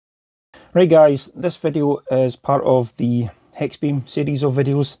Right guys, this video is part of the Hexbeam series of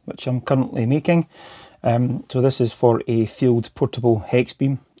videos which I'm currently making. So this is for a field portable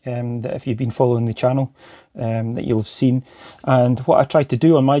Hexbeam that if you've been following the channel that you'll have seen. And what I try to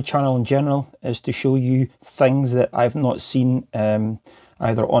do on my channel in general is to show you things that I've not seen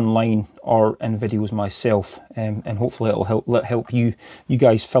either online or in videos myself, and hopefully it'll help you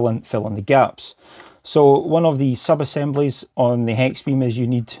guys fill in the gaps. So one of the sub-assemblies on the Hexbeam is you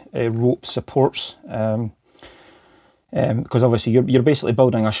need rope supports, because obviously you're basically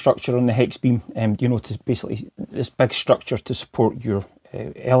building a structure on the Hexbeam, you know, to basically this big structure to support your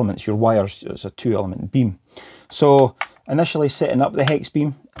elements, your wires. It's a 2-element beam. So initially setting up the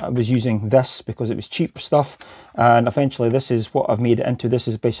Hexbeam, I was using this because it was cheap stuff, and eventually this is what I've made it into. This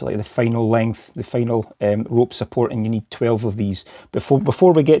is basically the final length, the final rope support, and you need 12 of these.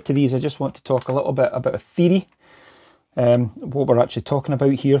 Before we get to these, I just want to talk a little bit about a theory, what we're actually talking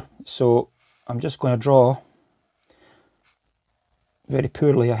about here. So I'm just going to draw very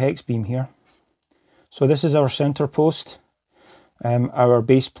poorly a Hexbeam here. So this is our center post, our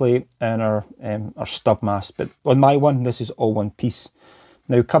base plate, and our stub mast. But on my one, this is all one piece.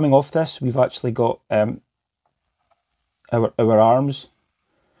 Now coming off this, we've actually got our arms,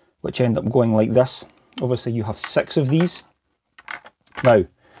 which end up going like this. Obviously you have 6 of these. Now,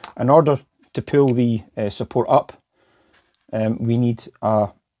 in order to pull the support up, we need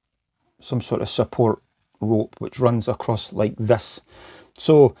some sort of support rope which runs across like this.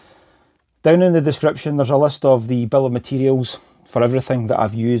 So down in the description there's a list of the bill of materials for everything that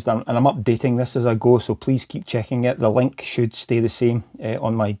I've used, and I'm updating this as I go, so please keep checking it. The link should stay the same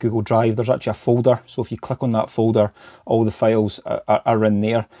on my Google Drive. There's actually a folder, so if you click on that folder, all the files are in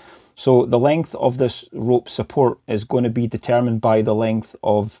there. So the length of this rope support is going to be determined by the length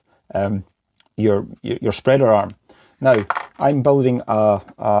of your spreader arm. Now I'm building a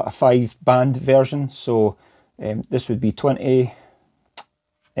 5-band version, so this would be 20,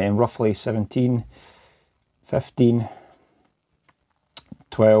 roughly 17, 15,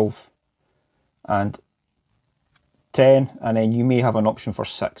 12 and 10, and then you may have an option for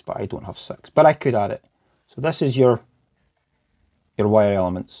 6, but I don't have 6, but I could add it. So this is your wire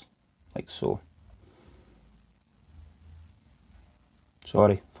elements, like so.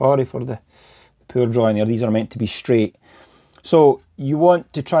 Sorry for the poor drawing there. These are meant to be straight. So you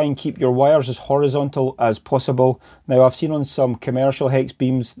want to try and keep your wires as horizontal as possible. Now I've seen on some commercial hex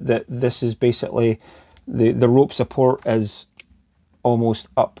beams that this is basically the rope support is almost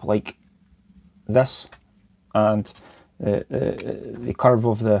up like this, and the curve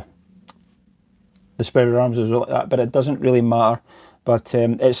of the spreader arms is like that, but it doesn't really matter. But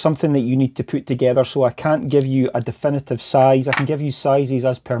it's something that you need to put together, so I can't give you a definitive size. I can give you sizes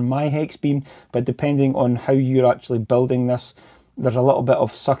as per my Hexbeam, but depending on how you're actually building this, there's a little bit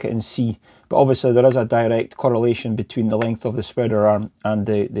of suck it and see. But obviously there is a direct correlation between the length of the spreader arm and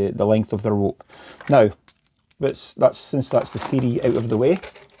the length of the rope. Now, since that's the theory out of the way,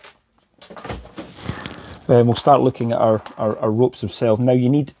 we'll start looking at our ropes themselves. Now you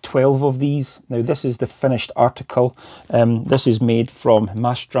need 12 of these. Now this is the finished article. This is made from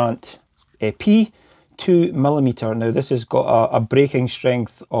Mastrant P 2mm. Now this has got a breaking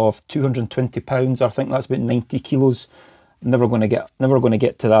strength of 220 pounds. I think that's about 90 kilos. Never going to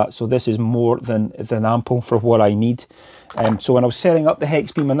get to that. So this is more than ample for what I need. So when I was setting up the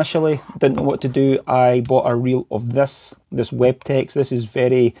Hexbeam initially, didn't know what to do. I bought a reel of this Webtex. This is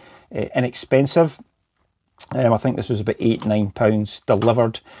very inexpensive. I think this was about £8–9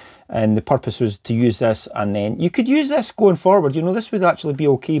 delivered, and the purpose was to use this, and then you could use this going forward. You know, this would actually be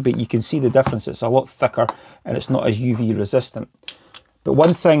okay, but you can see the difference. It's a lot thicker and it's not as UV resistant. But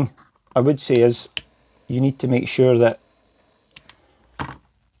one thing I would say is you need to make sure that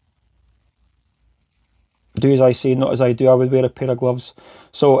do as I say, not as I do. I would wear a pair of gloves.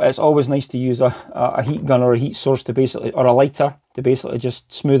 So it's always nice to use a heat gun or a heat source to basically, or a lighter to basically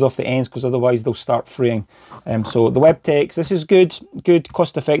just smooth off the ends, because otherwise they'll start fraying. So the Webtex, this is good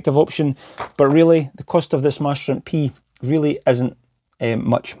cost-effective option, but really the cost of this Mastrant P really isn't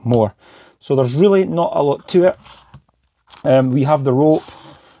much more. So there's really not a lot to it. We have the rope.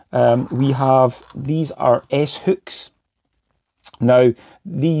 These are S hooks. Now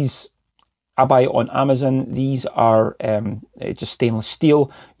these I buy it on Amazon. These are just stainless steel.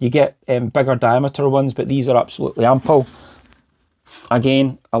 You get bigger diameter ones, but these are absolutely ample.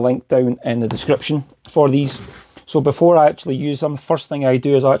 Again, a link down in the description for these. So before I actually use them, first thing I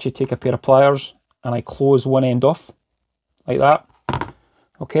do is I actually take a pair of pliers and I close one end off, like that.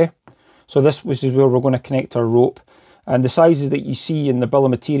 Okay, so this is where we're going to connect our rope. And the sizes that you see in the bill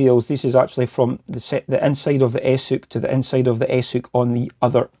of materials, this is actually from the inside of the S hook to the inside of the S hook on the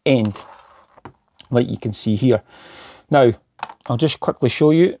other end. like you can see here. Now, I'll just quickly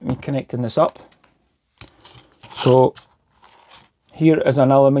show you me connecting this up. So here is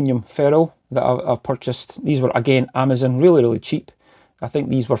an aluminium ferrule that I've purchased. These were, again, Amazon, really, really cheap. I think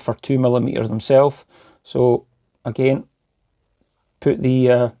these were for 2mm themselves. So again, put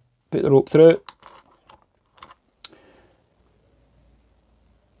the rope through.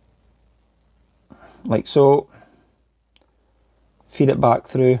 Like so. Feed it back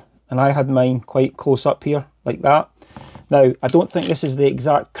through. And I had mine quite close up here, like that. Now, I don't think this is the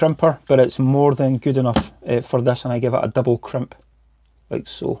exact crimper, but it's more than good enough for this, and I give it a double crimp, like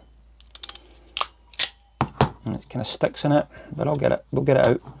so. And it kind of sticks in it, but we'll get it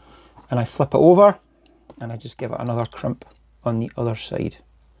out. And I flip it over, and I just give it another crimp on the other side.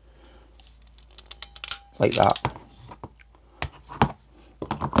 Like that.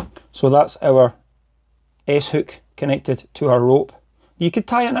 So that's our S-hook connected to our rope. You could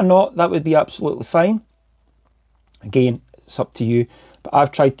tie it in a knot, that would be absolutely fine. Again, it's up to you, but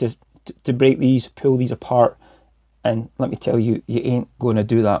I've tried to break these, pull these apart, and let me tell you, you ain't going to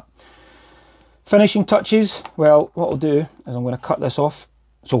do that. Finishing touches, well, what I'll do is I'm going to cut this off.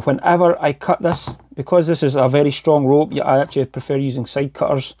 So whenever I cut this, because this is a very strong rope, I actually prefer using side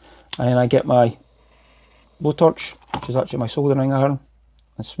cutters, and then I get my blowtorch, which is actually my soldering iron,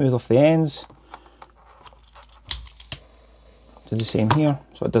 and smooth off the ends. Do the same here,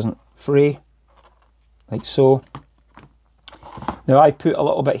 so it doesn't fray, like so. Now I put a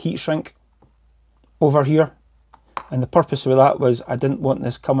little bit heat shrink over here, and the purpose of that was I didn't want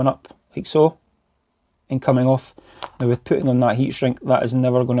this coming up like so and coming off. Now with putting on that heat shrink, that is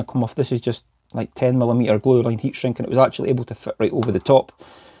never going to come off. This is just like 10mm glue line heat shrink, and it was actually able to fit right over the top.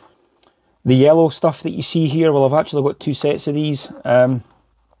 The yellow stuff that you see here, well, I've actually got 2 sets of these.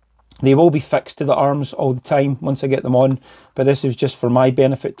 They will be fixed to the arms all the time once I get them on, but this is just for my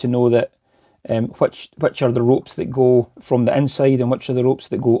benefit to know that which are the ropes that go from the inside and which are the ropes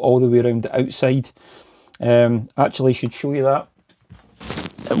that go all the way around the outside. Actually, should show you that.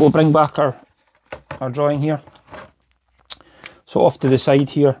 We'll bring back our drawing here. So off to the side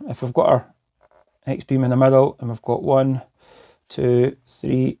here, if we've got our Hexbeam in the middle, and we've got 1, 2,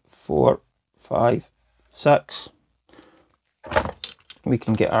 3, 4, 5, 6. We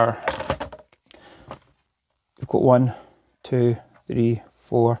can get our, we've got 1, 2, 3,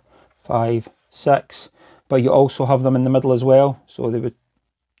 4, 5, 6, but you also have them in the middle as well, so they would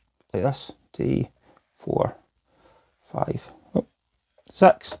like this, 3, 4, 5,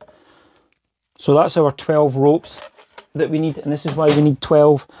 6. So that's our 12 ropes that we need, and this is why we need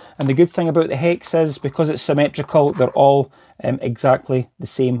 12. And the good thing about the hex is, because it's symmetrical, they're all exactly the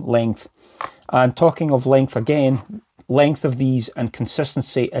same length. And talking of length again, length of these and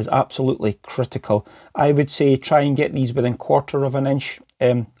consistency is absolutely critical. I would say try and get these within 1/4 of an inch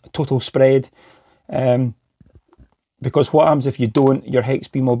total spread, because what happens if you don't, your hex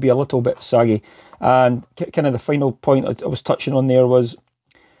beam will be a little bit saggy. And kind of the final point I was touching on there was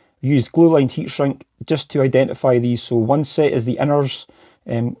use glue lined heat shrink just to identify these. So one set is the inners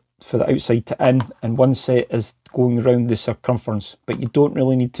for the outside to in, and one set is going around the circumference, but you don't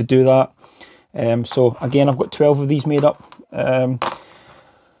really need to do that. So again, I've got 12 of these made up.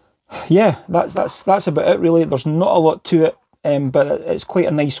 Yeah, that's about it really. There's not a lot to it, but it's quite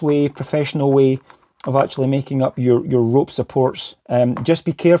a nice way, professional way of actually making up your rope supports. Just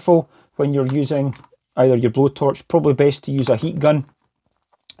be careful when you're using either your blowtorch. Probably best to use a heat gun,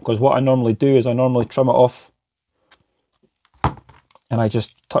 because what I normally do is I normally trim it off and I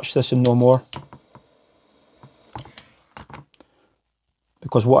just touch this and no more.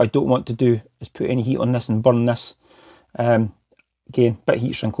 Because what I don't want to do is put any heat on this and burn this. Again, bit of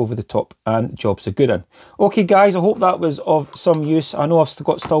heat shrink over the top and job's a good one. Okay guys, I hope that was of some use. I know I've still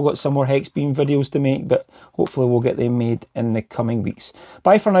got some more Hexbeam videos to make, but hopefully we'll get them made in the coming weeks.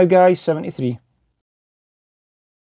 Bye for now guys, 73.